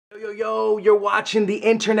Yo, you're watching the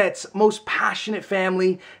internet's most passionate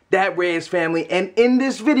family, Dat Reyes family, and in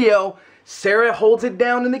this video, Sarah holds it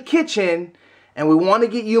down in the kitchen, and we want to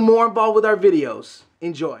get you more involved with our videos.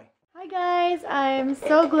 Enjoy. Hi guys, I'm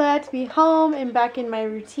so glad to be home and back in my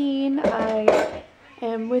routine. I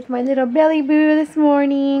am with my little belly boo this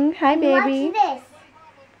morning. Hi baby. Watch this.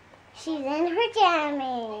 She's in her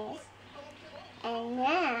jammies. And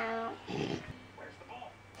now,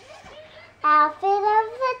 outfit of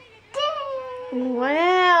the day.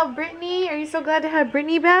 Wow, Brittany, are you so glad to have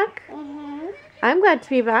Brittany back? Mm-hmm. I'm glad to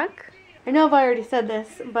be back. I know I've already said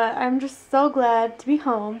this, but I'm just so glad to be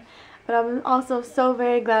home. But I'm also so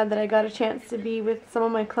very glad that I got a chance to be with some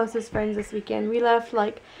of my closest friends this weekend. We left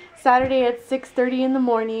like Saturday at 6:30 in the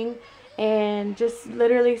morning and just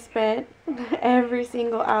literally spent every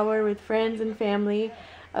single hour with friends and family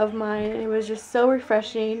of mine. It was just so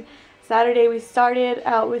refreshing. Saturday we started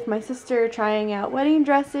out with my sister trying out wedding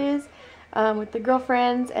dresses with the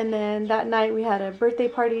girlfriends, and then that night we had a birthday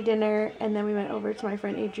party dinner, and then we went over to my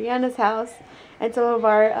friend Adriana's house, and some of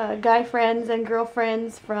our guy friends and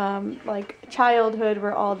girlfriends from like childhood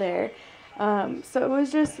were all there. So it was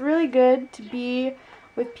just really good to be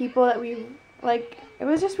with people that we like. It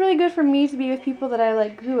was just really good for me to be with people that I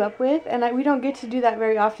like grew up with, and we don't get to do that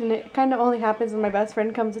very often. It kind of only happens when my best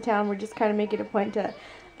friend comes to town. We're just kind of make it a point to,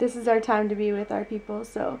 this is our time to be with our people.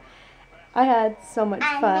 So I had so much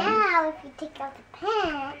fun. And now, if you take off the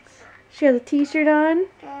pants. She has a t-shirt on.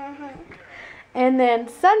 Uh-huh. And then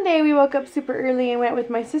Sunday we woke up super early and went with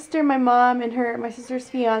my sister, my mom, and my sister's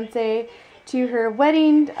fiance to her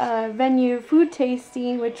wedding venue food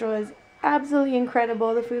tasting, which was absolutely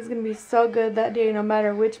incredible. The food's gonna be so good that day, no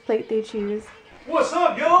matter which plate they choose. What's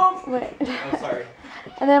up, y'all? Wait. I'm sorry.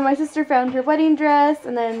 And then my sister found her wedding dress,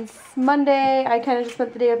 and then Monday I kind of just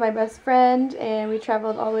spent the day with my best friend, and we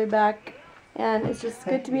traveled all the way back, and it's just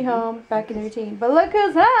good to be home, back in the routine. But look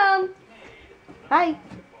who's home! Hi!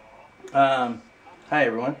 Hi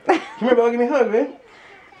everyone. Come here, Bo, give me a hug, man.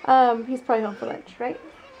 He's probably home for lunch, right?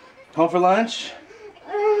 Home for lunch?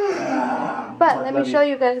 But let me show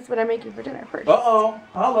you guys what I'm making for dinner first. Uh-oh,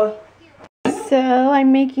 holla. So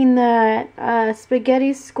I'm making that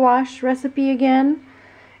spaghetti squash recipe again,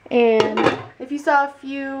 and if you saw a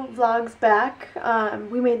few vlogs back,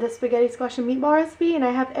 we made the spaghetti squash and meatball recipe, and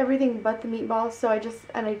I have everything but the meatballs. So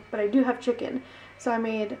but I do have chicken, so I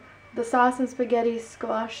made the sauce and spaghetti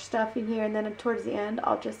squash stuff in here, and then towards the end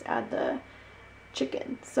I'll just add the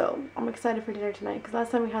chicken. So I'm excited for dinner tonight, because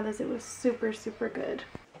last time we had this, it was super good.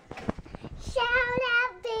 Shout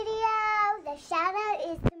out video. The shout out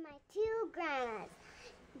is to my two grandmas,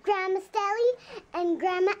 Grandma Stelly and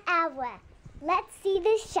Grandma Alva. Let's see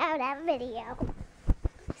this shout out video.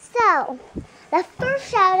 So, the first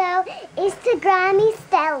shout out is to Grammy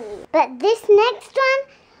Stelly, but this next one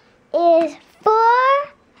is for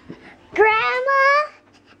Grandma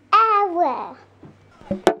Alva.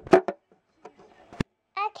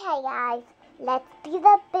 Okay guys, let's do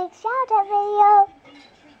the big shout out video.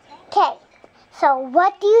 Okay, so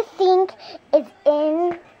what do you think is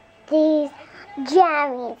in these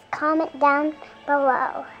jammies? Comment down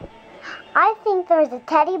below. I think there's a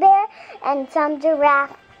teddy bear and some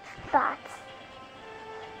giraffe spots.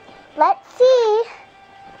 Let's see.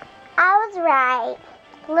 I was right.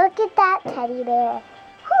 Look at that teddy bear.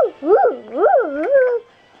 Woo, woo, woo, woo.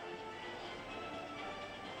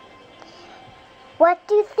 What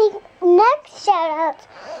do you think next shout-out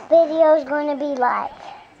video is going to be like?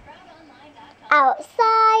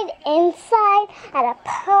 Outside, inside, at a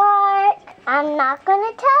park? I'm not going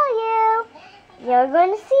to tell you. You're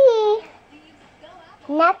going to see.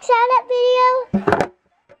 Next shout-out video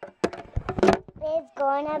is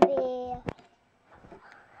going to be...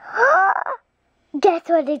 Guess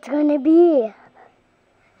what it's going to be?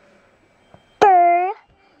 For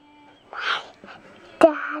my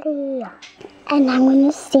daddy. And I'm going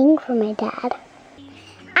to sing for my dad.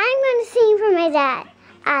 I'm going to sing for my dad.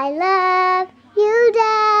 I love you,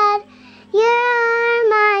 Dad. You're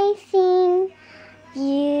my thing.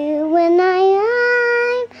 You and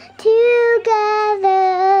I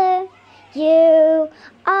together. You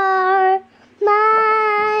are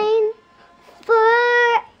mine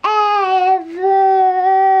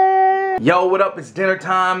forever. Yo, what up? It's dinner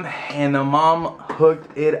time, and the mom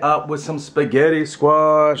hooked it up with some spaghetti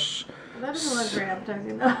squash. That doesn't look very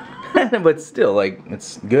appetizing though. But still, like,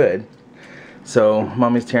 it's good. So,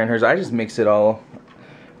 mommy's tearing hers. I just mix it all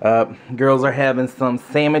up. Girls are having some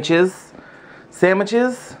sandwiches.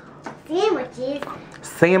 Sandwiches? Sandwiches.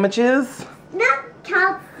 Sandwiches? Not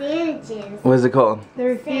called sandwiches. What is it called? They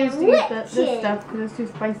refused to eat this stuff because it's too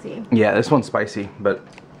spicy. Yeah, this one's spicy, but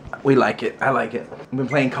We like it. I like it. I've been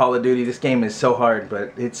playing Call of Duty. This game is so hard,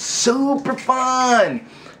 but it's super fun.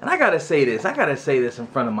 And I gotta say this. I gotta say this in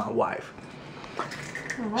front of my wife.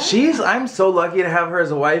 I'm so lucky to have her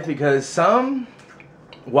as a wife because some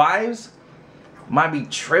wives might be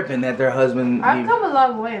tripping that their husband. I've come a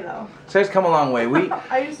long way though. Sarah's come a long way. We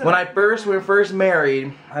when we were first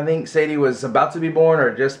married, I think Sadie was about to be born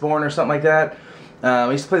or just born or something like that.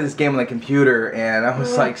 We used to play this game on the computer, and I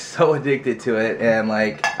was like so addicted to it, and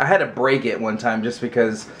like I had to break it one time just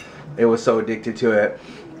because it was so addicted to it.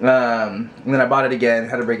 And then I bought it again,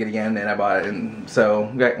 had to break it again, and I bought it, and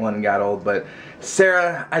so got one and got old. But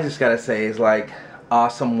Sarah, I just gotta say, is like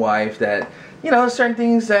awesome wife that, you know, certain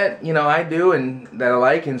things that, you know, I do and that I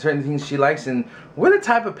like, and certain things she likes, and we're the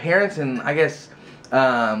type of parents, and I guess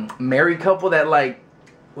married couple that like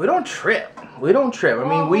we don't trip. We don't trip. I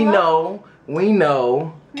mean, we know.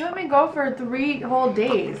 You let me go for 3 whole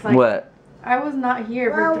days. Like, What? I was not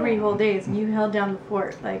here for 3 whole days, and you held down the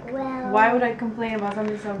fort. Like, why would I complain about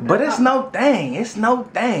something so good? But it's no thing. It's no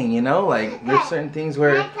thing, you know? Like, there's certain things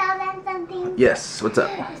where... Can I tell them something? Yes, what's up?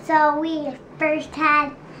 So we first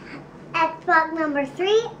had Xbox number 3,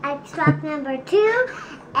 Xbox number 2,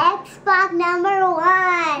 Xbox number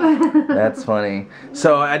 1. That's funny.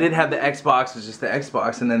 So I did have the Xbox, it's just the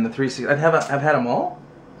Xbox, and then the 360. I've had them all.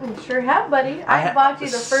 I sure have, buddy. I bought you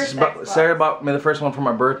the first Xbox. Sarah bought me the first one for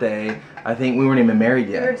my birthday. I think we weren't even married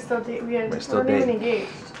yet. We're still even engaged.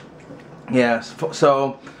 Yes.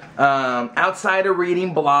 So outside of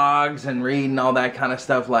reading blogs and reading all that kind of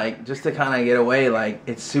stuff, like just to kind of get away, like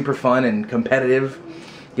it's super fun and competitive.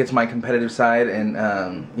 Gets my competitive side,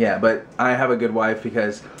 and yeah. But I have a good wife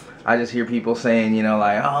because I just hear people saying, you know,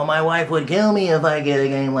 like, oh, my wife would kill me if I get a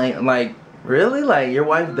game like. Really? Like, your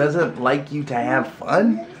wife doesn't like you to have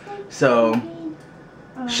fun? So,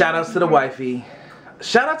 shout outs to the wifey.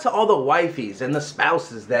 Shout out to all the wifeys and the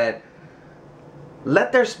spouses that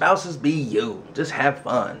let their spouses be you. Just have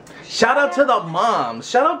fun. Shout out to the moms.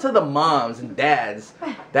 Shout out to the moms and dads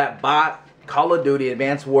that bought Call of Duty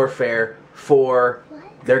Advanced Warfare for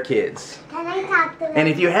their kids. Can I talk to them? And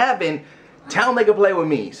if you haven't, tell them they can play with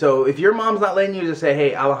me. So, if your mom's not letting you, just say,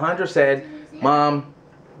 hey, Alejandro said, Mom,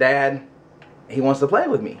 Dad, he wants to play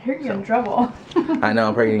with me. You're in trouble. I know,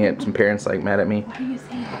 I'm probably gonna get some parents like mad at me. What are you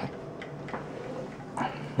saying?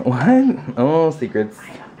 What? Oh, secrets. I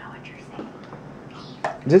don't know what you're saying.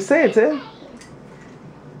 Just say it, Ted.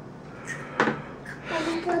 I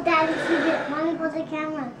can tell Daddy secret. Mommy, put the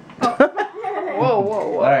camera.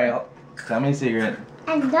 Whoa. Alright, tell me a secret.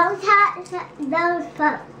 And don't touch those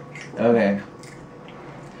folks. Okay.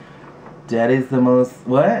 Dad is the most,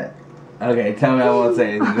 what? Okay, tell me I won't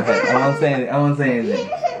say anything. Go ahead. I won't say anything.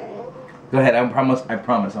 Go ahead, I promise I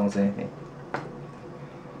won't say anything.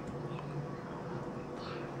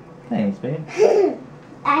 Thanks, babe.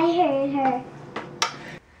 I heard her.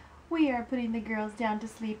 We are putting the girls down to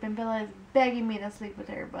sleep, and Bella is begging me to sleep with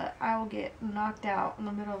her, but I will get knocked out in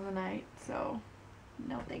the middle of the night, so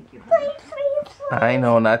no thank you, honey. Please. I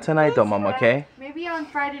know, not tonight though, Mom, okay? Maybe on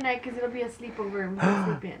Friday night, because it'll be a sleepover and we can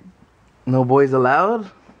sleep in. No boys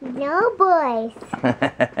allowed? No boys.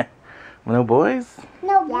 No boys?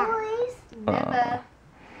 No boys. Never.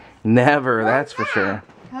 Never, that's for sure.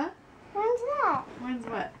 Huh? When's that? When's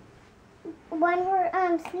what? When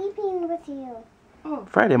we're sleeping with you. Oh,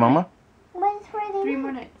 Friday, Mama. When's Friday? 3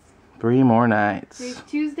 more nights. 3 more nights. Today's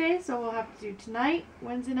Tuesday, so we'll have to do tonight,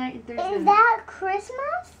 Wednesday night, and Thursday Is night. that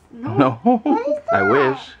Christmas? No. What is I that?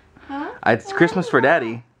 wish. Huh? It's Christmas for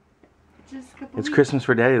Daddy. Just a couple It's weeks. Christmas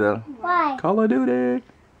for Daddy though. Why? Call of Duty.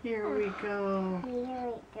 Here we go.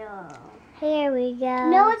 Here we go.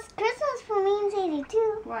 No, it's Christmas for me and Sadie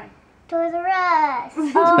too. Why? Toys R Us.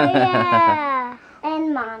 Oh yeah.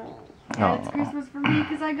 And Mommy. And it's Aw. Christmas for me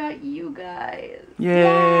because I got you guys.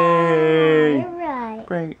 Yay! You're right.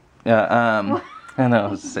 Break. Yeah. I know. I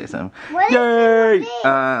was to say something. What is Yay! 3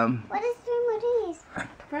 more days? What is 3 more days?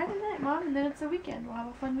 Friday night, Mom, and then it's a weekend. We'll have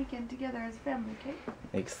a fun weekend together as a family, okay?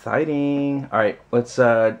 Exciting. All right. Let's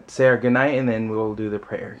say our goodnight and then we'll do the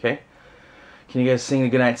prayer. Okay. Can you guys sing the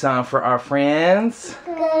goodnight song for our friends?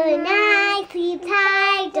 Good night, sleep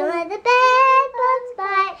tight, don't let the bed bugs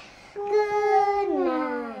bite. Good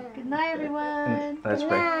night. Good night, everyone. Let's Good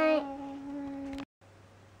pray. night.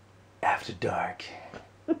 After dark,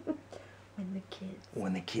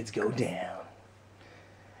 When when the kids go down.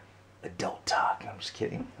 Adult talk. I'm just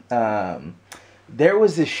kidding. There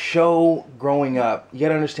was this show growing up. You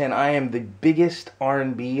gotta understand, I am the biggest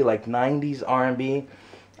R&B, like 90s R&B.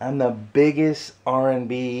 I'm the biggest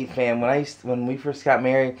R&B fan. When we first got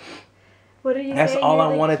married, What did you That's say? all You're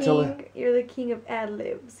I the wanted king, to. You're the king of ad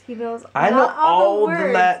libs. He knows. I know not all the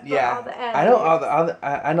words, but yeah. all the I know all ad-libs.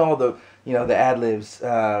 the. I know all the. You know the ad libs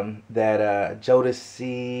that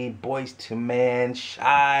Jodeci, Boys to Men,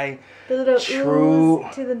 Shy, The little True.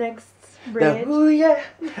 oohs to the next The bridge. ooh yeah,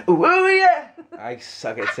 ooh yeah. I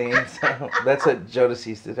suck at singing, so that's what Jodeci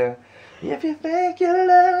used to do. If you think you're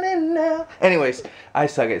lonely now. Anyways, I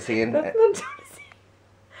suck at singing. That's not Jodeci.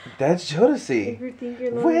 That's Jodeci. If you think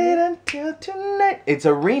you're Wait lonely. until tonight. It's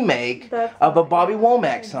a remake That's of a not- Bobby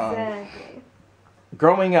Womack song. Exactly.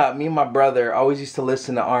 Growing up, me and my brother always used to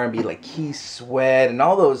listen to R&B, like Keith Sweat and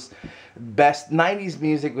all those best 90s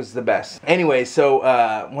music was the best. Anyway, so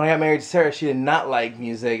when I got married to Sarah, she did not like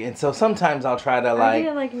music, and so sometimes I'll try to I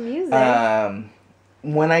didn't like music.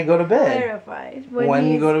 when I go to bed. Clarified. when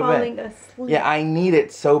you he's go to bed. falling asleep. Yeah, I need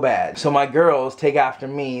it so bad. So my girls take after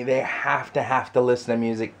me. They have to listen to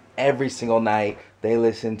music every single night. They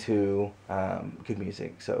listen to good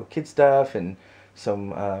music, so kid stuff and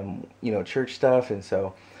some church stuff, and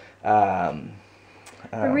so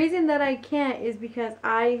the reason that I can't is because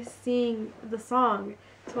I sing the song.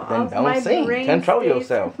 So Then don't my sing. brain Control stays,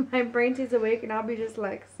 yourself. My brain stays awake, and I'll be just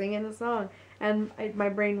like singing the song, and my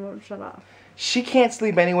brain won't shut off. she can't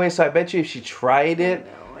sleep anyway, so I bet you if she tried it,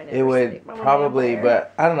 I it never would sleep. I'm a probably.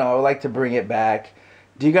 vampire. But I don't know. I would like to bring it back.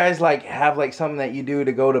 Do you guys have something that you do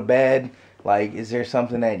to go to bed? Like, is there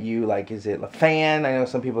something that you like? Is it a fan? I know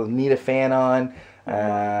some people need a fan on.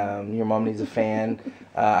 Your mom needs a fan.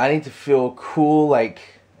 I need to feel cool. Like,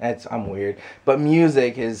 I'm weird, but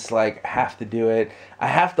music is like, I have to do it. I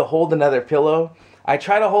have to hold another pillow. I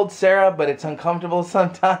try to hold Sarah, but it's uncomfortable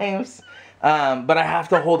sometimes. But I have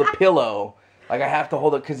to hold a pillow. Like, I have to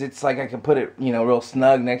hold it because it's like I can put it, real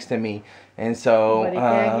snug next to me. And so But it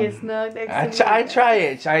can't get snug next to me. I try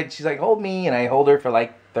it. She's like, hold me, and I hold her for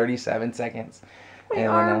like 37 seconds. My And then,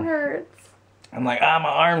 arm hurts. I'm like, my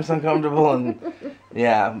arm's uncomfortable, and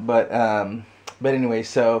yeah, but anyway,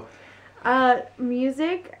 so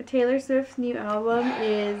Music. Taylor Swift's new album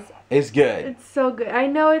is it's good. it's so good. I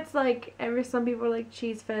know it's like some people are like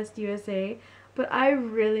Cheese Fest USA, but I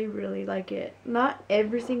really really like it. Not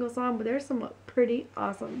every single song, but there's some pretty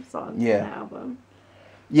awesome songs Yeah. in the album.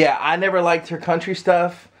 Yeah, I never liked her country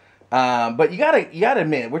stuff, but you gotta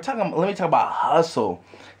admit, let me talk about hustle.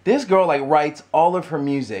 This girl writes all of her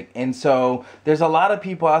music, and so there's a lot of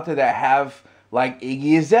people out there that have like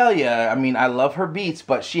Iggy Azalea. I mean, I love her beats,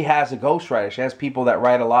 but she has a ghostwriter. She has people that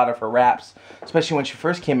write a lot of her raps, especially when she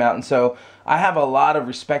first came out. And so I have a lot of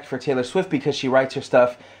respect for Taylor Swift because she writes her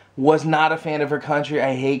stuff. Was not a fan of her country.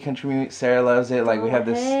 I hate country music. Sarah loves it. Like, we have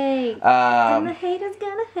this. And the haters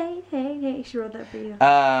gonna hate. She wrote that for you.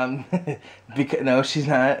 Because no, she's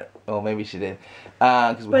not. Well, maybe she did.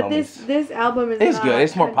 Cause we're But homies. this album is It's not good.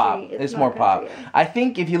 It's more pop. country. It's not more pop. country. I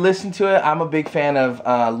think if you listen to it, I'm a big fan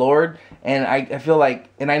of Lorde, and I feel like,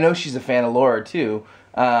 and I know she's a fan of Laura too.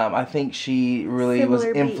 I think she really was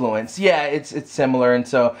Similar influenced. Yeah, it's similar, and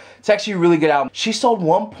so it's actually a really good album. She sold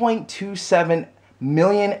 1.27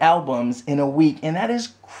 million albums in a week, and that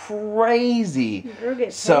is crazy. Girl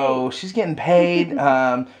gets So paid. she's getting paid.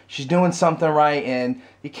 She's doing something right, and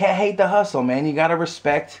you can't hate the hustle, man. You gotta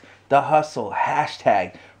respect the hustle.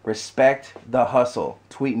 Hashtag respect the hustle.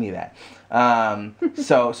 Tweet me that.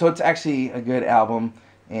 So it's actually a good album,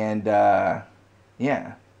 and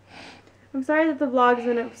yeah. I'm sorry that the vlogs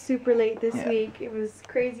went up super late this Yeah. week. It was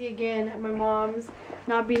crazy again at my mom's,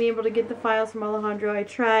 not being able to get the files from Alejandro. I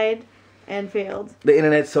tried and failed. The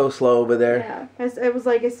internet's so slow over there. Yeah. It was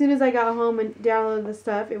like as soon as I got home and downloaded the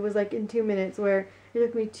stuff, it was like in 2 minutes, where it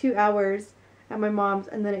took me 2 hours at my mom's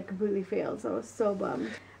and then it completely failed. So I was so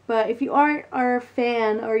bummed. But if you aren't our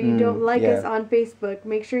fan or you don't like yeah. us on Facebook,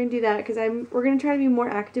 make sure you do that because we're gonna try to be more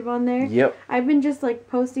active on there. Yep. I've been just like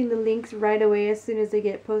posting the links right away as soon as they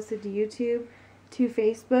get posted to YouTube, to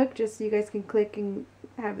Facebook, just so you guys can click and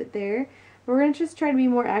have it there. We're gonna just try to be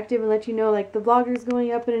more active and let you know like the vlogger's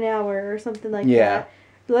going up in an hour or something like Yeah. that.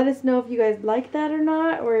 Let us know if you guys like that or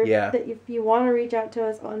not, or Yeah. if you want to reach out to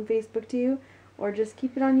us on Facebook too, or just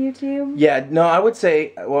keep it on YouTube. Yeah, no, I would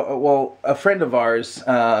say, well, a friend of ours,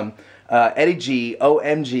 Eddie G,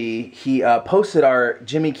 OMG, he posted our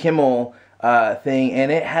Jimmy Kimmel thing,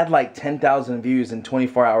 and it had like 10,000 views in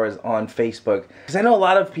 24 hours on Facebook. Because I know a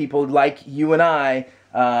lot of people, like you and I,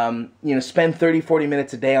 spend 30-40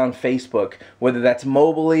 minutes a day on Facebook, whether that's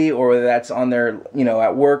mobily or whether that's on their,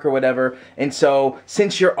 at work or whatever. And so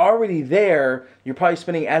since you're already there, you're probably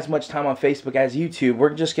spending as much time on Facebook as YouTube. We're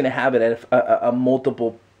just going to have it at a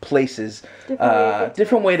multiple places,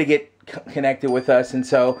 different way to get connected with us, and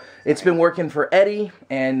so it's been working for Eddie,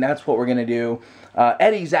 and that's what we're gonna do.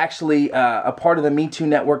 Eddie's actually a part of the Me Too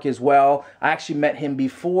network as well. I actually met him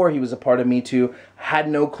before he was a part of Me Too. Had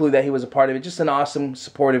no clue that he was a part of it. Just an awesome,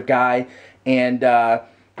 supportive guy, and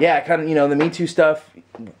yeah, kind of, you know, the Me Too stuff.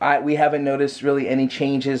 We haven't noticed really any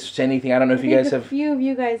changes to anything. I don't know if you guys have. A few of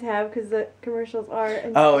you guys have, because the commercials are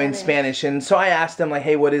in Spanish. In Spanish. And so I asked them, like,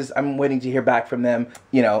 hey, what is, I'm waiting to hear back from them.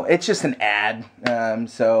 You know, it's just an ad.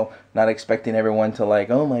 So not expecting everyone to, like,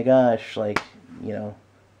 oh my gosh, like, you know,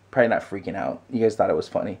 probably not freaking out. You guys thought it was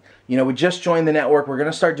funny. You know, we just joined the network. We're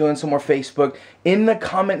going to start doing some more Facebook. In the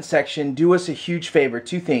comment section, do us a huge favor.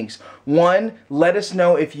 2 things. 1, let us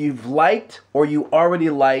know if you've liked or you already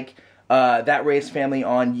like That Reyes Family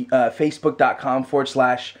on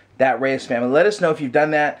Facebook.com/That Reyes Family. Let us know if you've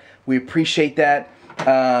done that. We appreciate that.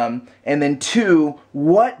 And then 2,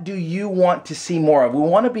 what do you want to see more of? We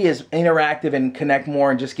want to be as interactive and connect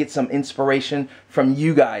more and just get some inspiration from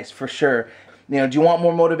you guys for sure. You know, do you want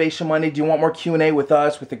more Motivation Monday? Do you want more Q&A with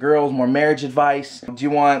us, with the girls, more marriage advice? Do you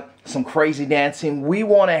want some crazy dancing? We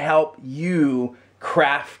want to help you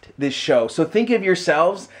craft this show. So think of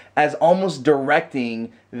yourselves as almost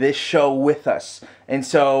directing this show with us. And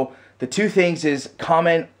so the 2 things is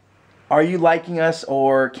comment, are you liking us,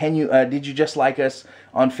 or can you did you just like us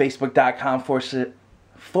on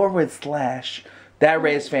Facebook.com/That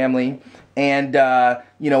Reyes Family? And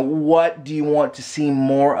you know, what do you want to see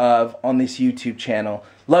more of on this YouTube channel?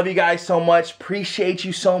 Love you guys so much. Appreciate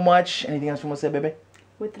you so much. Anything else you want to say, baby?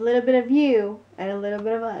 With a little bit of you and a little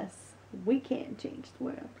bit of us, we can change the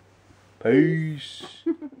world. Peace.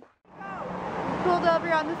 Pulled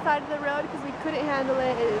over on the side of the road because we couldn't handle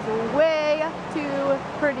it. It is way too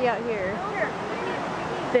pretty out here.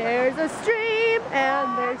 There's a stream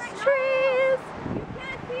and there's trees. You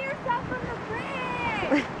can't see yourself on the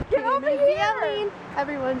bridge. Get over here. Yelling.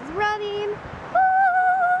 Everyone's running.